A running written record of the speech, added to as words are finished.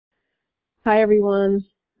Hi, everyone.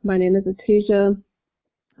 My name is Atisha.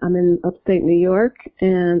 I'm in upstate New York,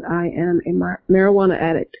 and I am a marijuana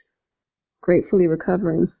addict, gratefully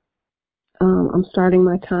recovering. I'm starting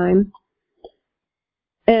my time.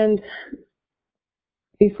 And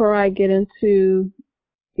before I get into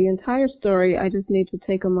the entire story, I just need to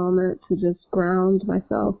take a moment to just ground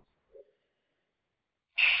myself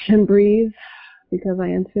and breathe because I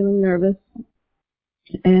am feeling nervous.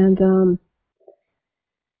 And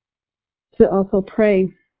to also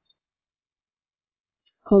pray.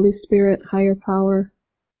 Holy Spirit, higher power,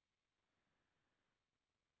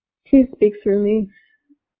 please speak through me,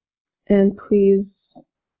 and please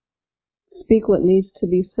speak what needs to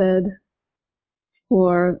be said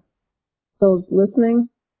for those listening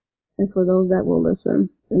and for those that will listen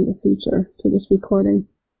in the future to this recording.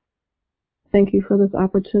 Thank you for this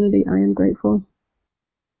opportunity. I am grateful.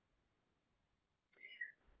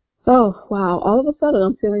 Oh, wow. All of a sudden,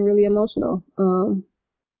 I'm feeling really emotional.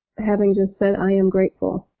 Having just said I am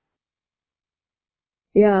grateful.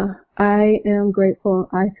 Yeah, I am grateful.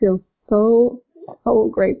 I feel so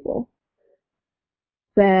grateful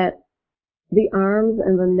that the arms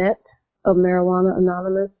and the net of Marijuana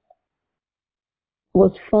Anonymous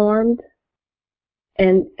was formed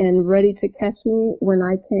and ready to catch me when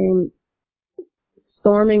I came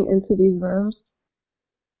storming into these rooms.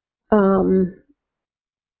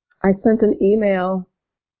 I sent an email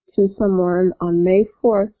to someone on May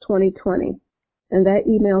 4th, 2020, and that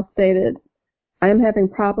email stated, I am having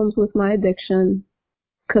problems with my addiction.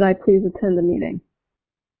 Could I please attend the meeting?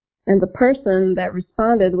 And the person that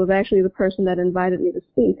responded was actually the person that invited me to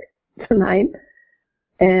speak tonight.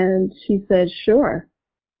 And she said, sure.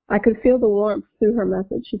 I could feel the warmth through her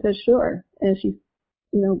message. She said, sure. And she,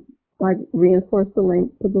 like reinforced the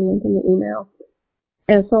link, put the link in the email.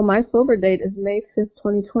 And so my sober date is May 5th,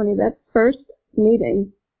 2020. That first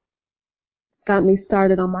meeting got me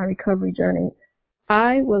started on my recovery journey.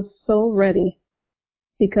 I was so ready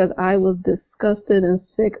because I was disgusted and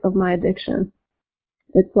sick of my addiction.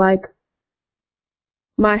 It's like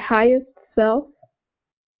my highest self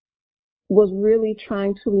was really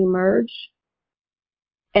trying to emerge,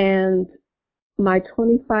 and my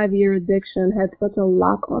 25-year addiction had such a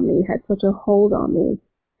lock on me, had such a hold on me,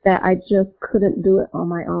 that I just couldn't do it on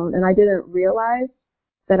my own. And I didn't realize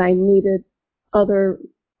that I needed other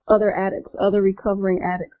addicts, other recovering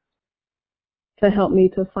addicts, to help me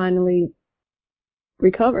to finally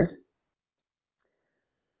recover.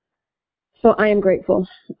 So I am grateful.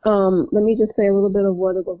 Let me just say a little bit of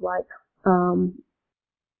what it was like.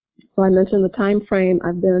 So I mentioned the time frame.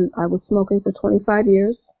 I was smoking for 25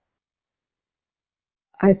 years.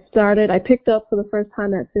 I picked up for the first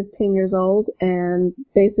time at 15 years old and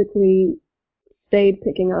basically stayed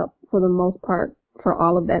picking up for the most part for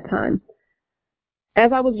all of that time.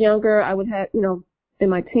 As I was younger, I would have, in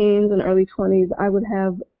my teens and early 20s, I would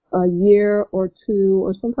have a year or two,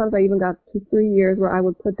 or sometimes I even got to 3 years where I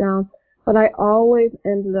would put down, but I always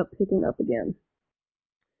ended up picking up again.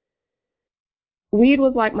 Weed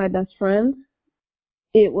was like my best friend.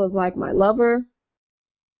 It was like my lover.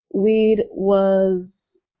 Weed was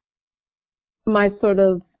my sort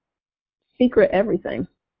of secret everything.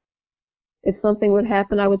 If something would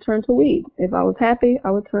happen, I would turn to weed. If I was happy,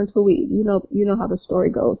 I would turn to weed. You know how the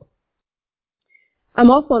story goes.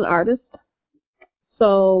 I'm also an artist.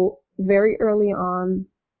 So very early on,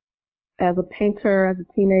 as a painter, as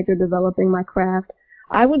a teenager developing my craft,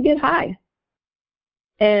 I would get high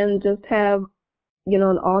and just have,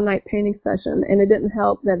 an all-night painting session. And it didn't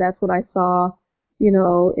help that that's what I saw,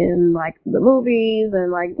 in like the movies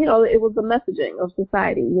and like, it was the messaging of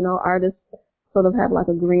society. Artists sort of have like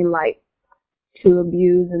a green light to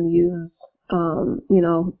abuse and use,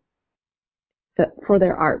 for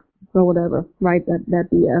their art or whatever, right? That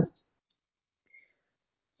BS.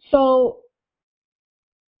 So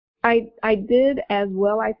I did as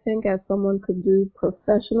well, I think, as someone could do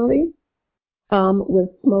professionally, with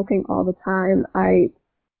smoking all the time. I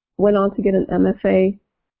went on to get an MFA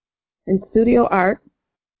in studio art,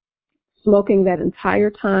 smoking that entire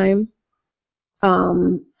time.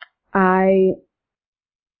 I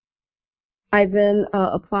then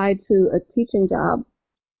applied to a teaching job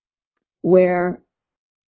where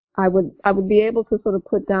I would be able to sort of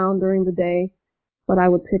put down during the day, but I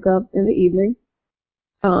would pick up in the evening.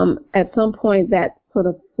 At some point that sort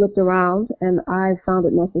of flipped around, and I found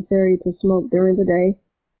it necessary to smoke during the day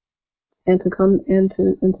and to come in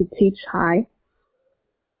to teach high.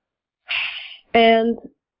 And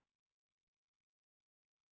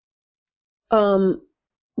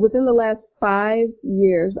within the last 5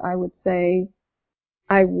 years, I would say,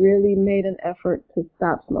 I really made an effort to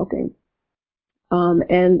stop smoking.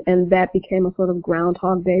 And that became a sort of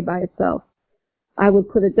Groundhog Day by itself. I would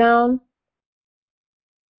put it down.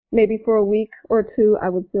 Maybe for a week or two, I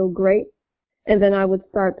would feel great. And then I would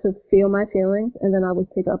start to feel my feelings, and then I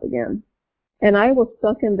would pick up again. And I was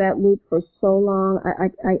stuck in that loop for so long.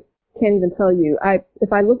 I can't even tell you.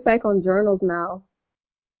 If I look back on journals now,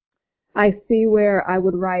 I see where I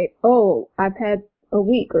would write, oh, I've had a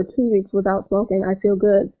week or 2 weeks without smoking. I feel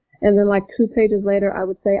good. And then like 2 pages later, I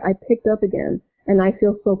would say, I picked up again and I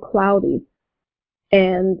feel so cloudy.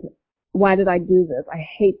 And why did I do this? I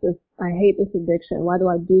hate this. I hate this addiction. Why do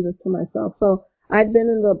I do this to myself? So I've been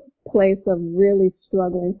in the place of really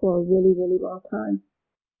struggling for a really, really long time.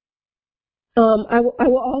 I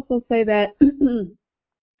will also say that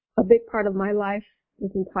a big part of my life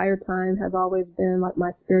this entire time has always been like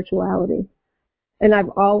my spirituality. And I've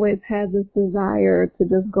always had this desire to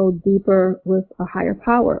just go deeper with a higher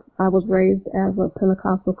power. I was raised as a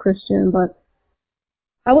Pentecostal Christian, but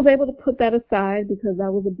I was able to put that aside because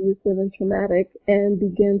that was abusive and traumatic and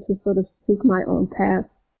begin to sort of seek my own path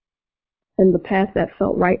and the path that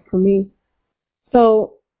felt right for me.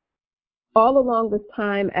 So all along this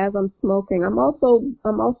time as I'm smoking, I'm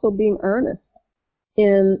also being earnest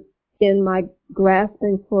in my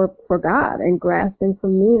grasping for God and grasping for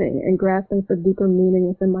meaning and grasping for deeper meaning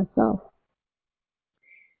within myself.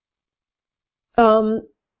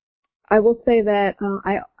 I will say that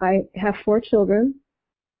I have 4 children,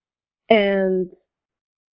 and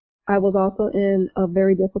I was also in a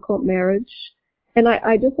very difficult marriage. And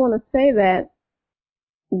I just want to say that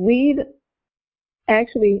weed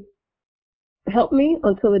actually helped me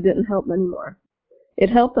until it didn't help anymore. It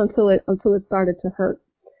helped until it started to hurt.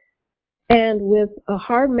 And with a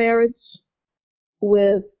hard marriage,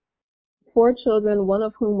 with 4 children, one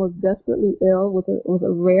of whom was desperately ill with a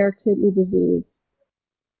rare kidney disease,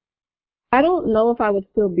 I don't know if I would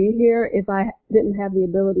still be here if I didn't have the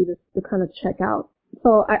ability to kind of check out.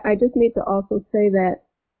 So I just need to also say that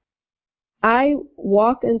I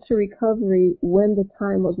walked into recovery when the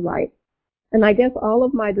time was right. And I guess all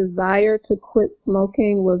of my desire to quit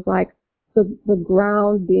smoking was like the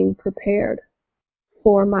ground being prepared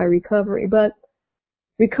for my recovery. But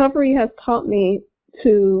recovery has taught me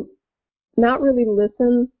to not really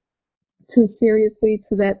listen too seriously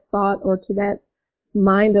to that thought or to that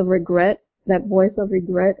mind of regret, that voice of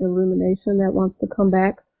regret and rumination that wants to come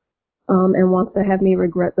back and wants to have me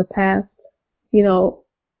regret the past. You know,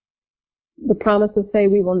 the promises say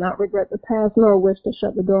we will not regret the past nor wish to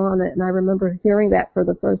shut the door on it. And I remember hearing that for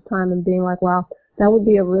the first time and being like, wow, that would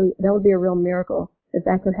be a real miracle if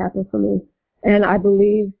that could happen for me. And I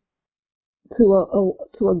believe to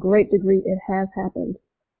a great degree it has happened.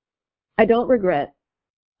 I don't regret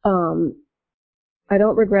that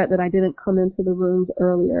I didn't come into the rooms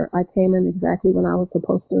earlier. I came in exactly when I was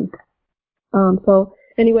supposed to. So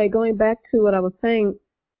anyway, going back to what I was saying,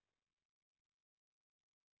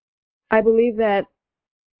 I believe that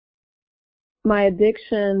my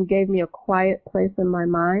addiction gave me a quiet place in my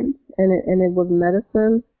mind, and it was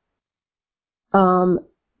medicine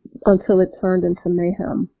until it turned into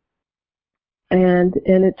mayhem. And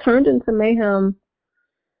it turned into mayhem,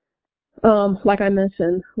 like I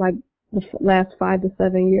mentioned, like the last 5 to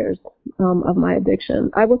 7 years of my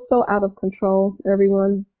addiction. I was so out of control,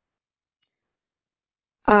 everyone.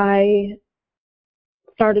 I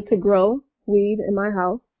started to grow weed in my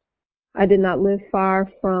house. I did not live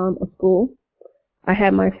far from a school. I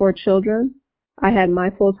had my 4 children. I had my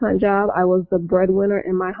full-time job. I was the breadwinner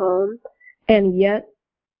in my home. And yet,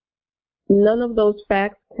 none of those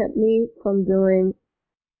facts kept me from doing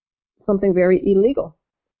something very illegal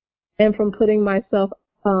and from putting myself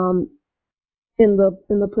in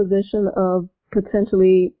the position of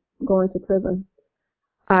potentially going to prison.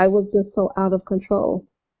 I was just so out of control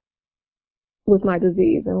with my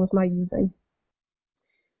disease and with my using.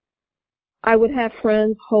 I would have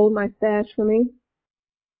friends hold my stash for me,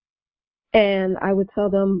 and I would tell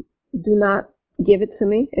them, do not give it to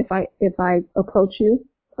me if I approach you.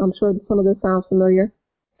 I'm sure some of this sounds familiar.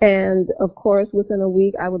 And of course, within a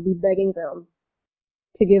week, I would be begging them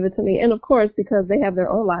to give it to me. And of course, because they have their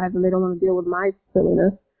own lives and they don't want to deal with my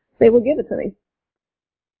silliness, they would give it to me.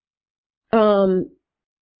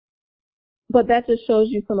 But that just shows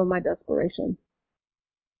you some of my desperation.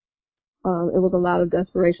 It was a lot of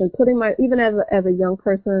desperation, even as a young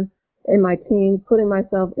person in my teens, putting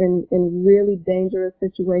myself in really dangerous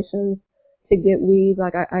situations to get weed.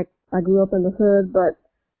 Like I grew up in the hood, but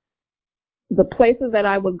the places that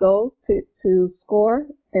I would go to score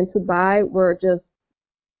and to buy were just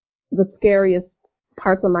the scariest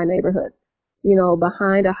parts of my neighborhood. You know,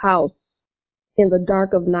 behind a house in the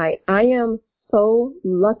dark of night. I am so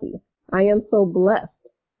lucky. I am so blessed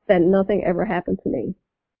that nothing ever happened to me.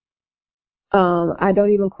 I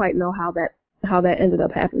don't even quite know how that ended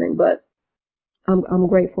up happening, but I'm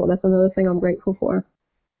grateful. That's another thing I'm grateful for.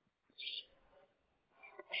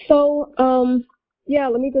 So, yeah,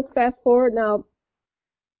 let me just fast forward now.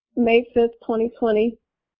 May 5th, 2020,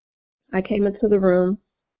 I came into the room,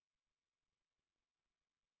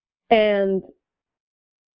 and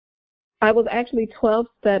I was actually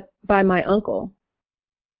 12-stepped by my uncle,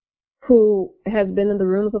 who has been in the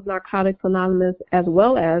rooms of Narcotics Anonymous, as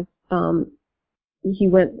well as he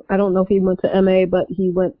went, I don't know if he went to MA, but he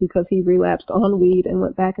went because he relapsed on weed and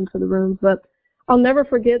went back into the rooms. But I'll never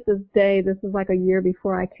forget this day. This is like a year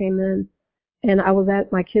before I came in, and I was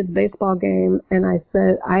at my kid's baseball game, and I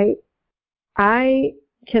said, I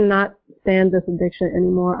cannot stand this addiction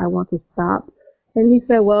anymore. I want to stop. And he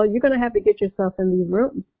said, well, you're going to have to get yourself in these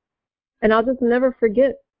rooms. And I'll just never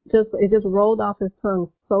forget. It just rolled off his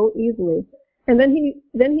tongue so easily. And then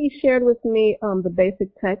he shared with me the basic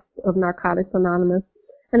text of Narcotics Anonymous,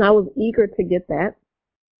 and I was eager to get that.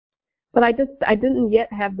 But I didn't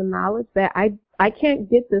yet have the knowledge that I can't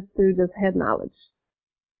get this through just head knowledge.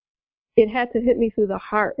 It had to hit me through the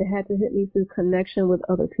heart. It had to hit me through connection with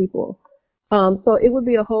other people. So it would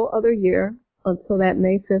be a whole other year until that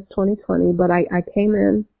May 5th, 2020. But I came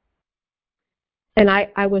in, and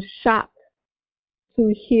I was shocked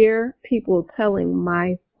to hear people telling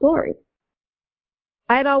my story.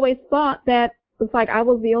 I had always thought that it's like I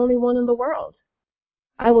was the only one in the world.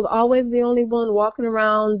 I was always the only one walking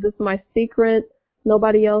around. This is my secret.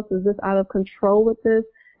 Nobody else is just out of control with this.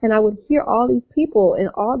 And I would hear all these people in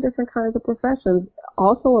all different kinds of professions,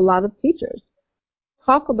 also a lot of teachers,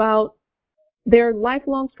 talk about their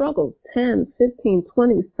lifelong struggles, 10, 15,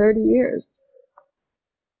 20, 30 years.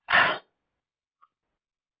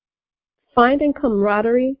 Finding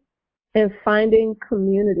camaraderie and finding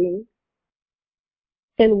community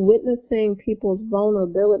and witnessing people's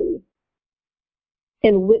vulnerability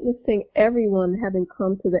and witnessing everyone having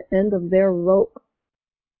come to the end of their rope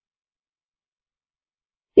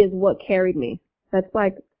is what carried me. It's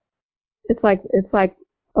like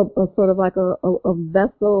a sort of like a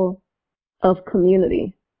vessel of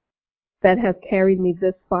community that has carried me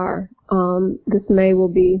this far. This May will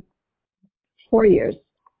be 4 years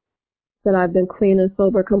that I've been clean and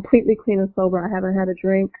sober, completely clean and sober. I haven't had a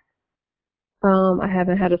drink. I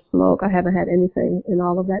haven't had a smoke. I haven't had anything in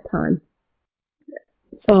all of that time.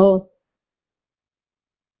 So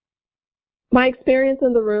my experience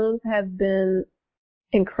in the rooms has been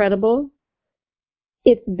incredible.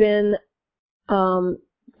 It's been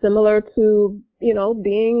similar to,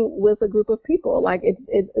 being with a group of people. Like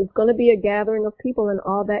it's going to be a gathering of people, and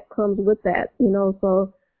all that comes with that.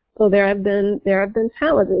 So there have been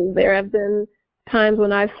challenges. There have been times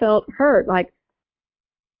when I felt hurt.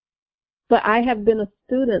 But I have been a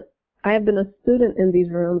student. I have been a student in these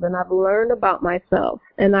rooms, and I've learned about myself,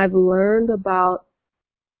 and I've learned about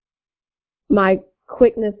my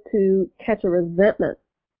quickness to catch a resentment.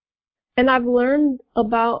 And I've learned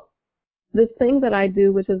about this thing that I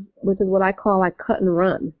do, which is what I call like cut and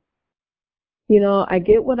run. I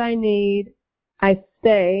get what I need. I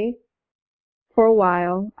stay for a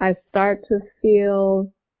while. I start to feel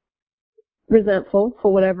resentful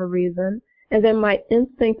for whatever reason. And then my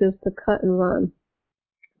instinct is to cut and run.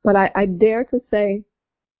 But I dare to say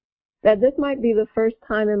that this might be the first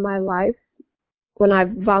time in my life when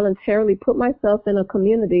I've voluntarily put myself in a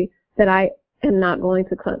community that I am not going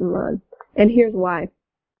to cut and run. And here's why.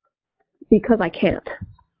 Because I can't.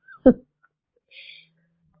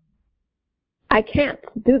 I can't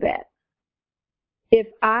do that. If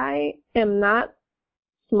I am not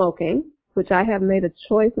smoking, which I have made a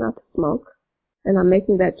choice not to smoke, and I'm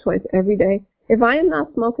making that choice every day. If I am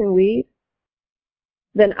not smoking weed,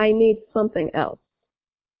 then I need something else.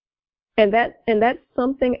 And that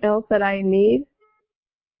something else that I need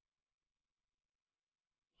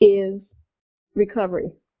is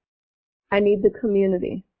recovery. I need the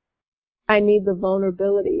community. I need the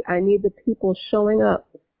vulnerability. I need the people showing up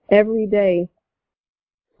every day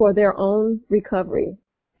for their own recovery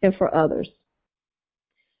and for others.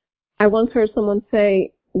 I once heard someone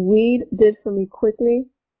say, weed did for me quickly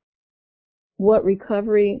what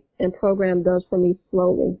recovery and program does for me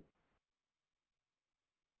slowly.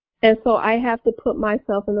 And so I have to put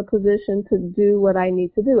myself in a position to do what I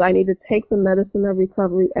need to do. I need to take the medicine of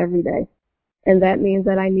recovery every day. And that means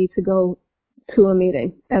that I need to go to a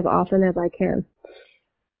meeting as often as I can.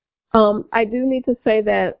 I do need to say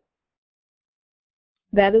that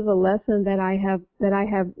is a lesson that I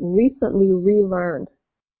have recently relearned,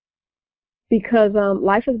 because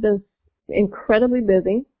life has been incredibly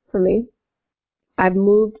busy for me. I've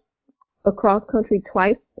moved across country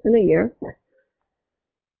twice in a year.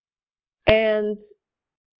 And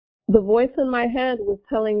the voice in my head was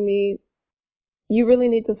telling me, you really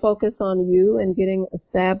need to focus on you and getting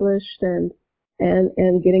established and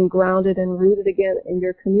getting grounded and rooted again in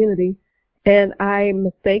your community. And I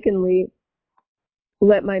mistakenly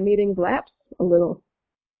let my meetings lapse a little.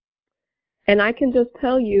 And I can just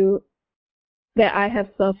tell you that I have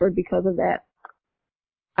suffered because of that.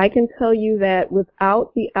 I can tell you that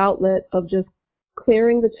without the outlet of just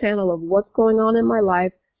clearing the channel of what's going on in my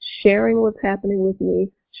life, sharing what's happening with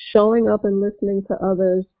me, showing up and listening to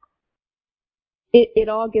others, it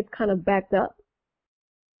all gets kind of backed up.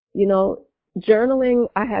 You know, journaling,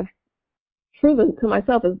 I have proven to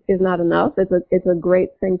myself is not enough. It's a great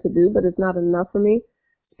thing to do, but it's not enough for me.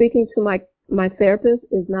 Speaking to my therapist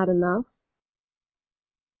is not enough.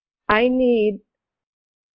 I need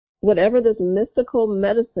whatever this mystical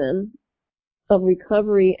medicine of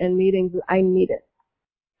recovery and meetings, I need it.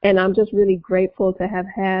 And I'm just really grateful to have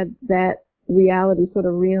had that reality sort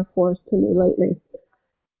of reinforced to me lately.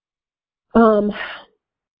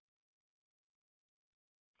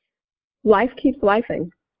 Life keeps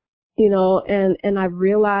lifing, you know, and I've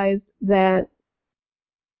realized that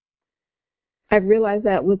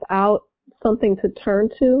without something to turn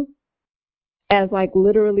to, as like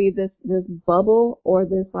literally this bubble or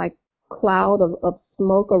this like cloud of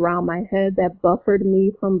smoke around my head that buffered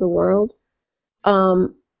me from the world,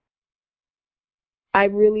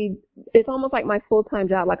 it's almost like my full-time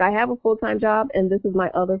job. Like I have a full-time job and this is my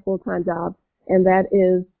other full-time job, and that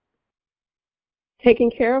is taking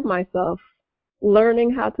care of myself,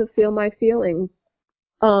 learning how to feel my feelings,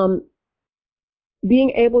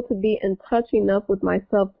 being able to be in touch enough with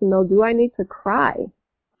myself to know, do I need to cry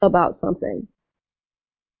about something?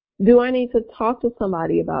 Do I need to talk to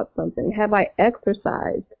somebody about something? Have I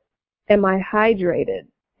exercised? Am I hydrated?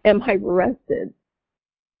 Am I rested?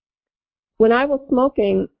 When I was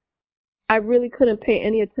smoking, I really couldn't pay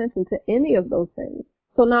any attention to any of those things.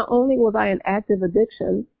 So not only was I in active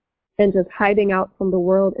addiction and just hiding out from the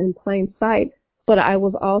world in plain sight, but I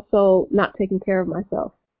was also not taking care of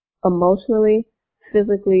myself emotionally,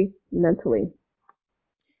 physically, mentally.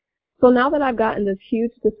 So now that I've gotten this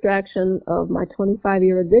huge distraction of my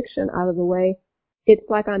 25-year addiction out of the way, it's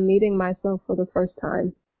like I'm meeting myself for the first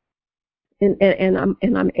time. And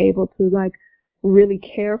I'm able to like really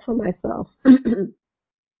care for myself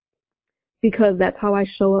because that's how I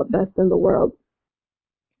show up best in the world.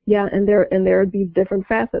 Yeah, and there are these different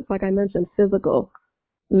facets, like I mentioned, physical,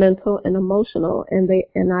 mental, and emotional, and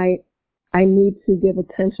I need to give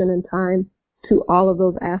attention and time to all of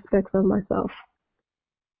those aspects of myself.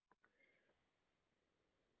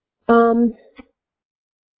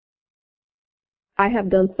 I have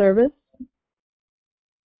done service.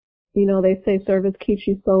 You know, they say service keeps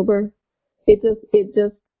you sober. It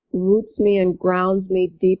just roots me and grounds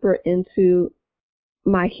me deeper into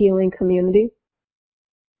my healing community.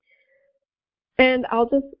 And I'll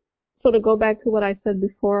just sort of go back to what I said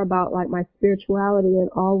before about like my spirituality and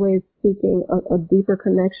always seeking a deeper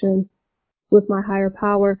connection with my higher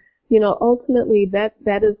power. You know, ultimately that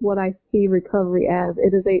is what I see recovery as.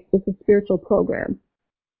 It's a spiritual program.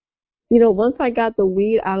 You know, once I got the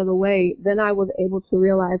weed out of the way, then I was able to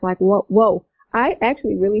realize like, whoa, I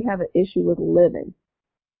actually really have an issue with living.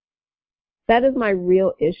 That is my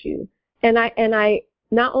real issue. And I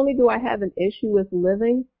not only do I have an issue with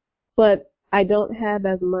living, but I don't have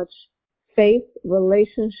as much faith,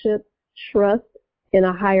 relationship, trust in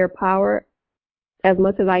a higher power as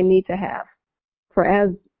much as I need to have for as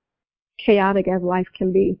chaotic as life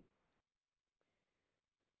can be.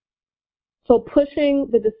 So pushing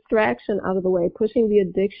the distraction out of the way, pushing the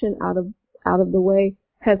addiction out of the way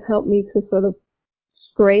has helped me to sort of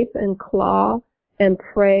scrape and claw and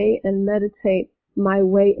pray and meditate my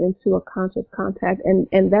way into a conscious contact.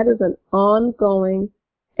 And that is an ongoing,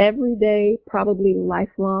 everyday, probably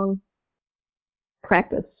lifelong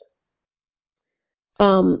practice.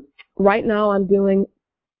 Right now I'm doing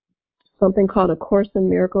something called A Course in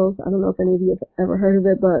Miracles. I don't know if any of you have ever heard of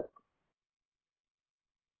it, but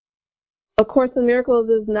A Course in Miracles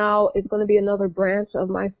is going to be another branch of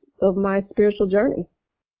my spiritual journey.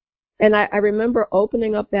 And I remember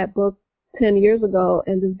opening up that book 10 years ago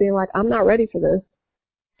and just being like, I'm not ready for this.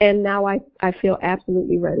 And now I feel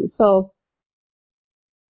absolutely ready. So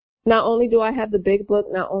not only do I have the big book,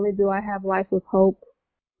 not only do I have Life with Hope,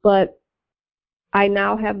 but I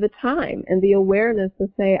now have the time and the awareness to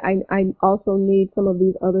say I also need some of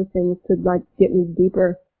these other things to like get me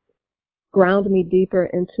deeper, ground me deeper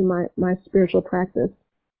into my spiritual practice.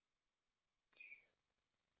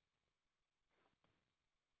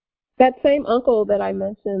 That same uncle that I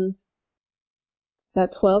mentioned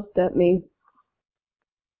that 12-step me.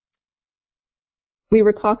 We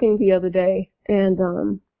were talking the other day,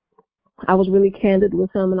 and I was really candid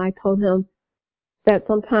with him, and I told him that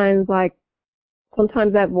sometimes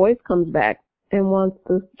that voice comes back and wants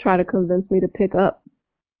to try to convince me to pick up,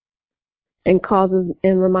 and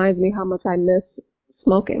reminds me how much I miss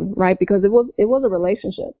smoking, right? Because it was a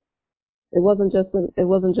relationship. It wasn't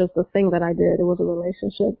just a thing that I did. It was a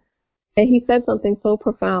relationship. And he said something so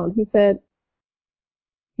profound. He said,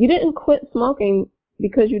 "You didn't quit smoking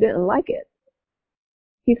because you didn't like it."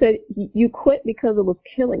 He said, "You quit because it was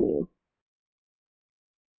killing you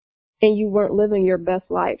and you weren't living your best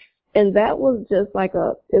life." And that was just like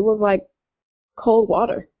it was like cold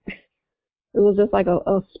water. It was just like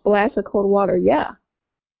a splash of cold water. Yeah.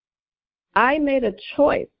 I made a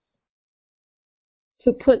choice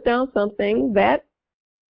to put down something that,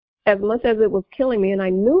 as much as it was killing me, and I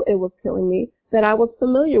knew it was killing me, that I was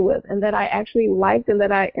familiar with and that I actually liked and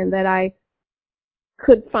that I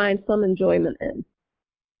could find some enjoyment in.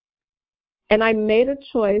 And I made a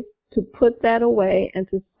choice to put that away and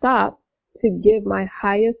to stop, to give my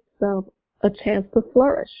highest self a chance to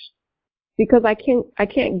flourish. Because I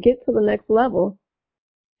can't get to the next level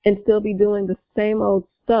and still be doing the same old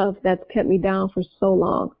stuff that's kept me down for so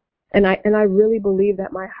long. And I really believe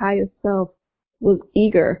that my highest self was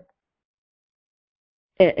eager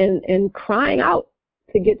and crying out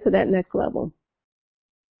to get to that next level.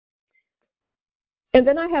 And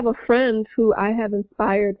then I have a friend who I have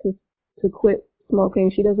inspired to quit smoking.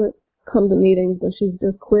 She doesn't come to meetings, but she's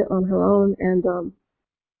just quit on her own. And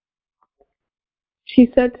she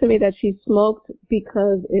said to me that she smoked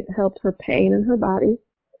because it helped her pain in her body,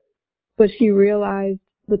 but she realized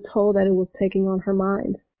the toll that it was taking on her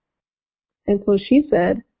mind. And so she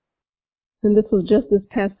said, and this was just this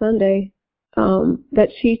past Sunday, that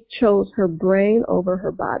she chose her brain over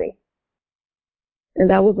her body. And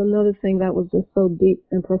that was another thing that was just so deep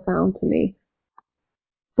and profound to me.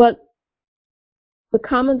 But the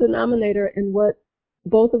common denominator in what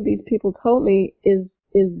both of these people told me is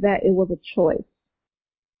that it was a choice.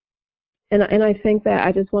 And I think that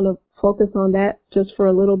I just want to focus on that just for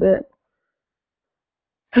a little bit.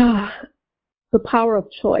 The power of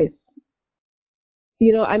choice.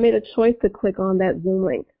 You know, I made a choice to click on that Zoom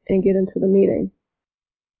link and get into the meeting.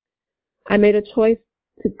 I made a choice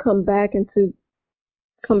to come back to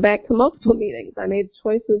multiple meetings. I made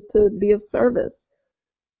choices to be of service.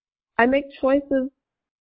 I make choices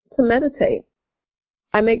to meditate.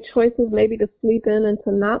 I make choices maybe to sleep in and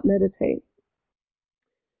to not meditate.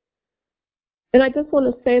 And I just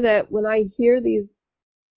want to say that when I hear these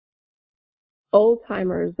old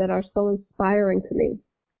timers that are so inspiring to me,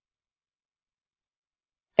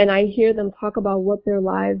 and I hear them talk about what their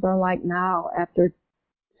lives are like now after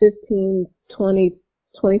 15, 20,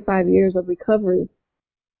 25 years of recovery,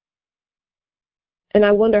 and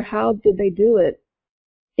I wonder how did they do it,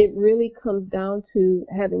 it really comes down to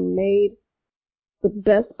having made the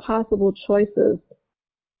best possible choices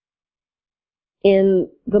in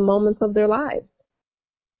the moments of their lives.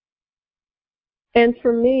 And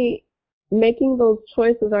for me, making those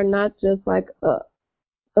choices are not just like a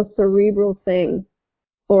cerebral thing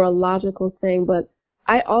or a logical thing, but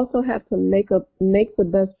I also have to make the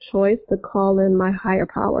best choice to call in my higher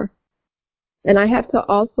power. And I have to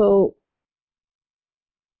also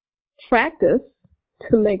practice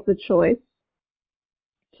to make the choice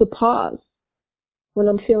to pause when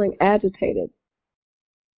I'm feeling agitated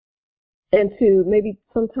and to maybe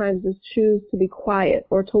sometimes just choose to be quiet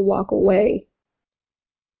or to walk away.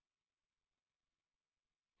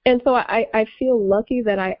 And so I feel lucky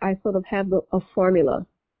that I sort of have a formula.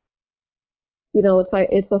 You know,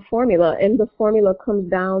 it's a formula, and the formula comes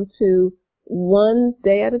down to one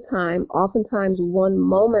day at a time, oftentimes one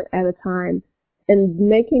moment at a time, and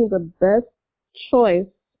making the best choice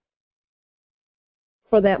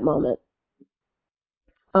for that moment.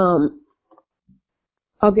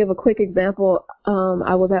 I'll give a quick example.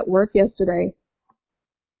 I was at work yesterday,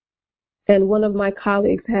 and one of my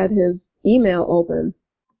colleagues had his email open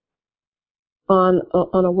on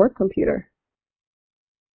a work computer.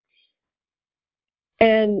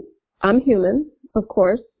 And I'm human, of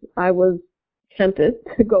course. I was tempted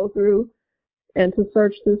to go through and to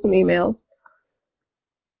search through some emails.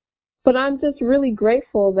 But I'm just really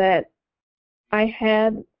grateful that I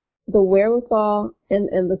had the wherewithal and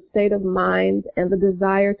the state of mind and the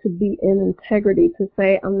desire to be in integrity to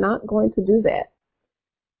say, I'm not going to do that.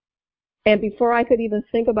 And before I could even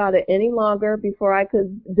think about it any longer, before I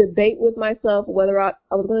could debate with myself whether I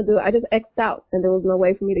was going to do it, I just X'd out, and there was no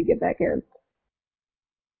way for me to get back in.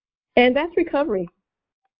 And that's recovery.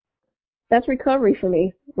 That's recovery for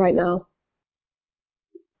me right now.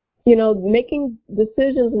 making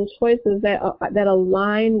decisions and choices that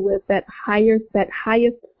align with that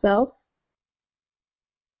highest self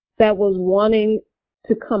that was wanting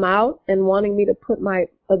to come out and wanting me to put my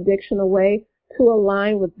addiction away, to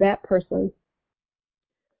align with that person,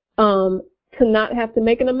 to not have to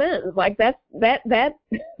make an amends. Like that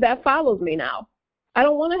follows me now. I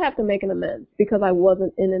don't want to have to make an amends because I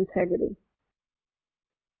wasn't in integrity.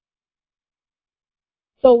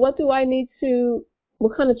 So what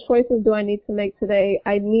kind of choices do I need to make today?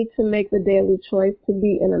 I need to make the daily choice to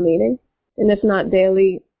be in a meeting, and if not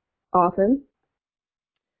daily, often.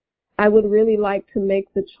 I would really like to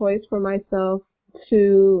make the choice for myself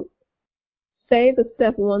to say the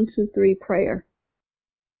step 1, 2, 3 prayer,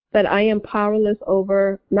 that I am powerless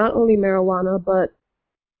over not only marijuana, but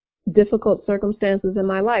difficult circumstances in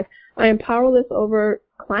my life. I am powerless over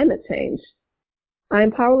climate change. I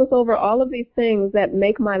am powerless over all of these things that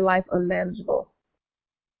make my life unmanageable.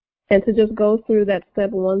 And to just go through that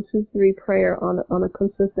step 1, 2, 3 prayer on a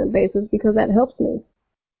consistent basis, because that helps me.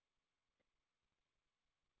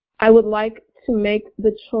 I would like to make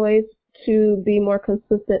the choice to be more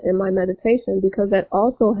consistent in my meditation, because that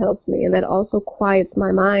also helps me and that also quiets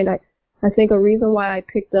my mind. I think a reason why I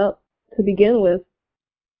picked up to begin with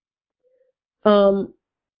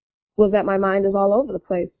was that my mind is all over the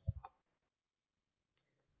place.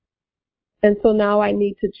 And so now I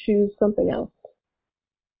need to choose something else.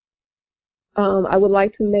 I would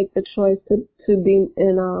like to make the choice to be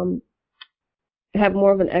have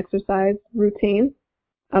more of an exercise routine.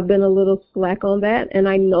 I've been a little slack on that, and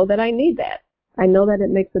I know that I need that. I know that it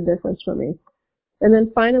makes a difference for me. And then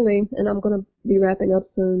finally, and I'm going to be wrapping up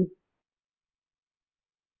soon,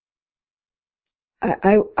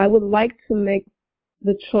 I would like to make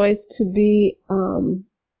the choice to be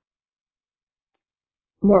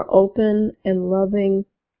more open and loving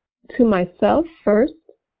to myself first,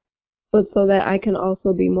 but so that I can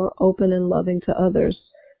also be more open and loving to others,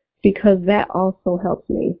 because that also helps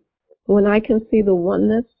me. When I can see the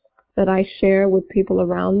oneness that I share with people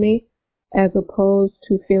around me, as opposed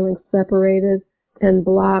to feeling separated and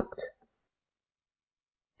blocked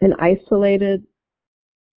and isolated,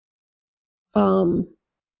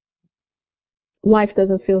 life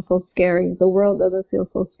doesn't feel so scary. The world doesn't feel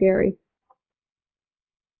so scary.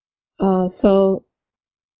 So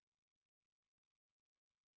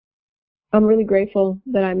I'm really grateful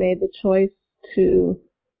that I made the choice to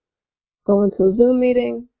go into a Zoom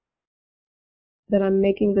meeting, that I'm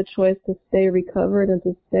making the choice to stay recovered and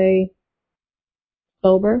to stay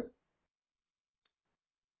sober.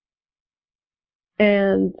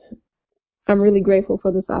 And I'm really grateful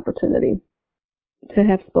for this opportunity to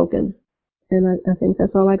have spoken. And I think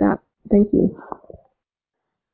that's all I got. Thank you.